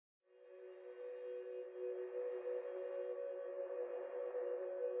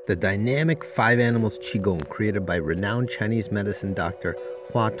The dynamic 5 Animals Qigong, created by renowned Chinese medicine doctor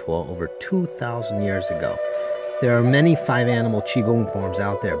Hua Tuo over 2,000 years ago. There are many 5 Animal Qigong forms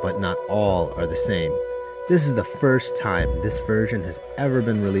out there, but not all are the same. This is the first time this version has ever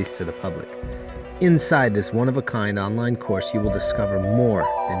been released to the public. Inside this one-of-a-kind online course, you will discover more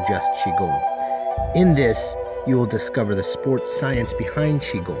than just Qigong. In this, you will discover the sports science behind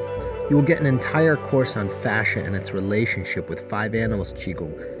Qigong. You will get an entire course on fascia and its relationship with 5 Animals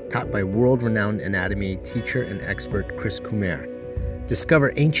Qigong, taught by world-renowned anatomy teacher and expert Kummer.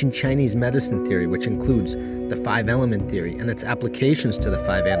 Discover ancient Chinese medicine theory, which includes the 5-element theory and its applications to the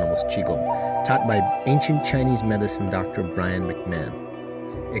 5 Animals Qigong, taught by ancient Chinese medicine Dr. Bryon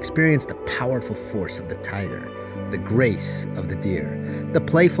McMahon. Experience the powerful force of the tiger, the grace of the deer, the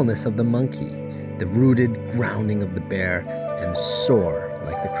playfulness of the monkey, the rooted grounding of the bear, and soar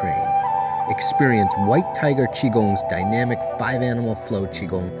like the crane. Experience White Tiger Qigong's dynamic 5-animal flow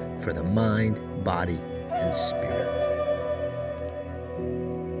Qigong for the mind, body, and spirit.